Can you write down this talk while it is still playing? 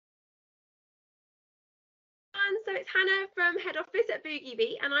so it's Hannah from head office at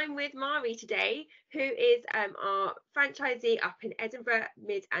Boogie, and I'm with Mairi today, who is our franchisee up in Edinburgh,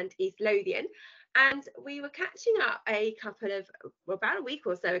 Mid and East Lothian. And we were catching up about a week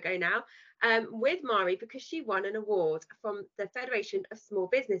or so ago now with Mairi because she won an award from the Federation of Small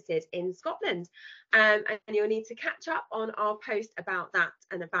Businesses in Scotland. And you'll need to catch up on our post about that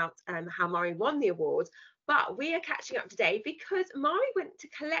and about how Mairi won the award. But we are catching up today because Mairi went to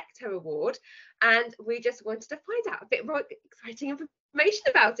collect her award, and we just wanted to find out a bit more exciting information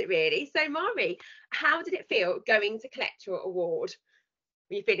about it, really. So, Mairi, how did it feel going to collect your award?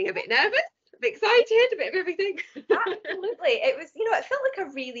 Were you feeling a bit nervous, a bit excited, a bit of everything? Absolutely. It was, it felt like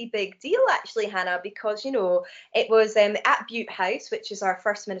a really big deal, actually, Hannah, because, it was at Bute House, which is our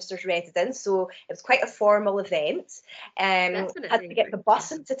First Minister's residence. So it was quite a formal event. Had to get the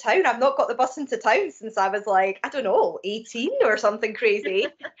bus into town. I've not got the bus into town since I was like, I don't know, 18 or something crazy.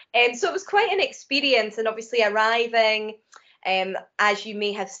 So it was quite an experience. And obviously arriving, as you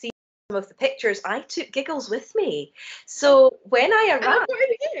may have seen some of the pictures, I took Giggles with me. So when I arrived,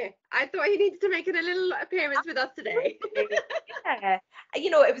 I thought he needed to make a little appearance with us today. Yeah,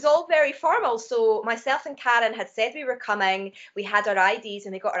 it was all very formal. So myself and Karen had said we were coming. We had our IDs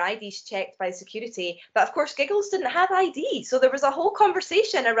and we got our IDs checked by security. But of course, Giggles didn't have ID. So there was a whole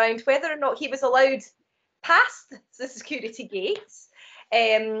conversation around whether or not he was allowed past the security gates.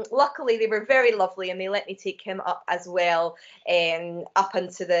 Luckily, they were very lovely and they let me take him up as well, up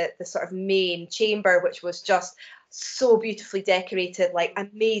into the sort of main chamber, which was just so beautifully decorated, like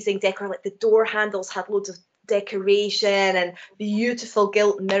amazing decor. Like the door handles had loads of decoration and beautiful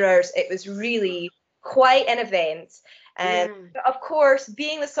gilt mirrors. It was really quite an event. But of course,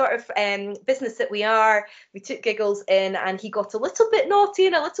 being the sort of business that we are, we took Giggles in and he got a little bit naughty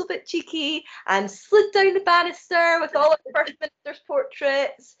and a little bit cheeky and slid down the banister with all of the First Minister's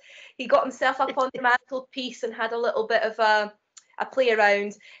portraits. He got himself up on the mantelpiece and had a little bit of a play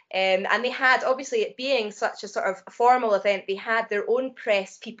around. And they had, obviously, it being such a sort of formal event, they had their own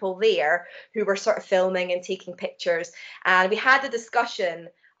press people there who were sort of filming and taking pictures. And we had a discussion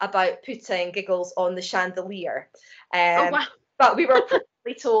about putting Giggles on the chandelier. Wow. But we were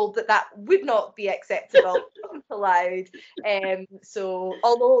probably told that would not be acceptable, wasn't allowed. So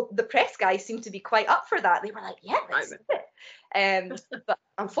although the press guys seemed to be quite up for that, they were like, yeah, let's do it. But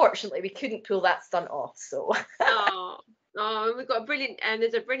unfortunately, we couldn't pull that stunt off. So. Oh, we've got a brilliant, and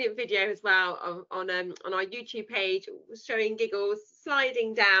there's a brilliant video as well on our YouTube page showing Giggles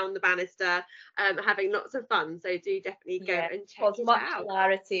sliding down the banister, having lots of fun. So do definitely go and check it out. Much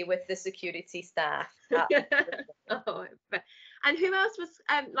hilarity with the security staff. And who else was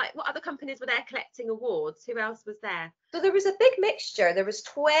what other companies were there collecting awards? Who else was there? So there was a big mixture. There was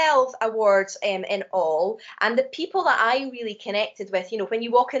 12 awards in all, and the people that I really connected with, when you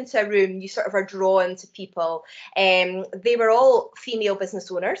walk into a room, you sort of are drawn to people. They were all female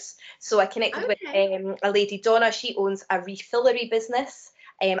business owners. So I connected with a lady, Donna. She owns a refillery business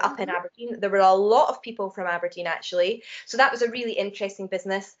up in Aberdeen. There were a lot of people from Aberdeen, actually. So that was a really interesting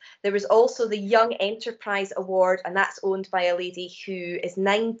business. There was also the Young Enterprise Award, and that's owned by a lady who is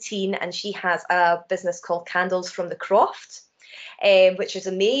 19, and she has a business called Candles from the Croft. Which is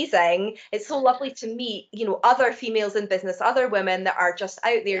amazing. It's so lovely to meet, other females in business, other women that are just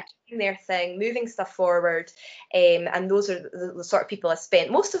out there doing their thing, moving stuff forward. And those are the sort of people I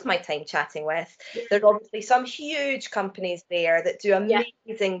spent most of my time chatting with. There's obviously some huge companies there that do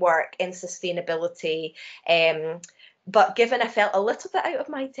amazing work in sustainability. But given I felt a little bit out of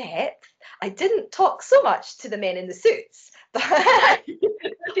my depth, I didn't talk so much to the men in the suits.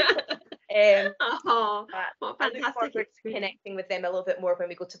 What fantastic connecting with them a little bit more when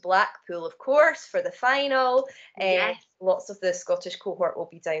we go to Blackpool, of course, for the final. Lots of the Scottish cohort will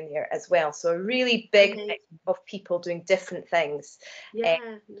be down there as well. So a really big mix of people doing different things.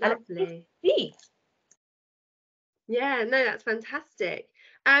 Lovely. Yeah, no, that's fantastic.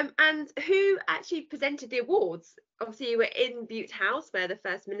 And who actually presented the awards? Obviously, you were in Bute House, where the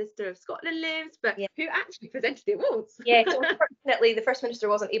First Minister of Scotland lives, but who actually presented the awards? So unfortunately, the First Minister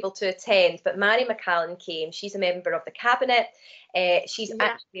wasn't able to attend, but Mairi McCallan came. She's a member of the Cabinet. She's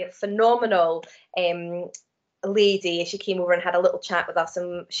actually a phenomenal lady. She came over and had a little chat with us,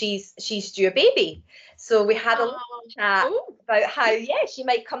 and she's due a baby. So we had a little chat about how she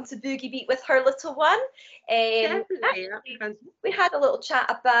might come to Boogie Beat with her little one. We had a little chat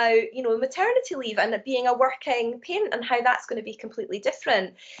about maternity leave and it being a working parent and how that's going to be completely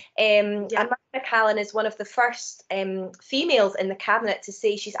different. And Mairi McCallan is one of the first females in the Cabinet to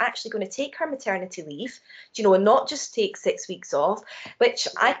say she's actually going to take her maternity leave, and not just take 6 weeks off, which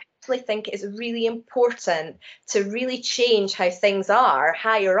I actually think is really important to really change how things are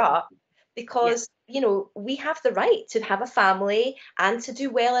higher up, because you know, we have the right to have a family and to do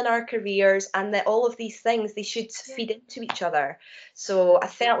well in our careers, and that all of these things, they should feed into each other. So I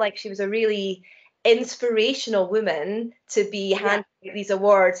felt like she was a really inspirational woman to be handing out these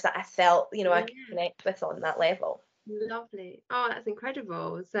awards that I felt, you know, I could connect with on that level. Lovely. Oh, that's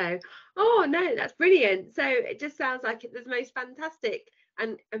incredible. So, oh no, that's brilliant. So it just sounds like it's the most fantastic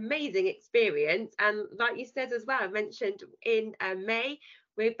and amazing experience. And like you said as well, I mentioned in May,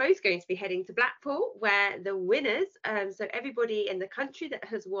 we're both going to be heading to Blackpool, where the winners, so everybody in the country that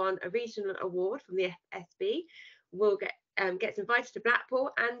has won a regional award from the FSB will gets invited to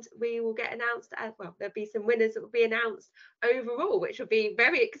Blackpool, and we will get announced as well. There'll be some winners that will be announced overall, which will be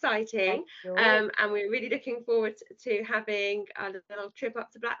very exciting. And we're really looking forward to having a little trip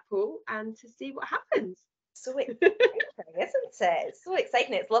up to Blackpool and to see what happens. So exciting, isn't it? It's so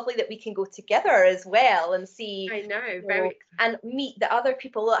exciting. It's lovely that we can go together as well and see. I know, You know, very and meet the other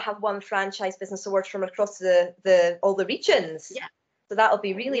people that have won franchise business awards from across all the regions. Yeah. So that'll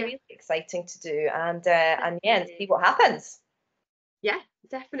be really, really exciting to do, and see what happens. Yeah,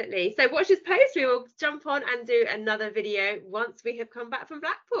 definitely. So watch this post. We will jump on and do another video once we have come back from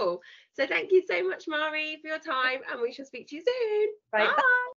Blackpool. So thank you so much, Mairi, for your time, and we shall speak to you soon. Right. Bye.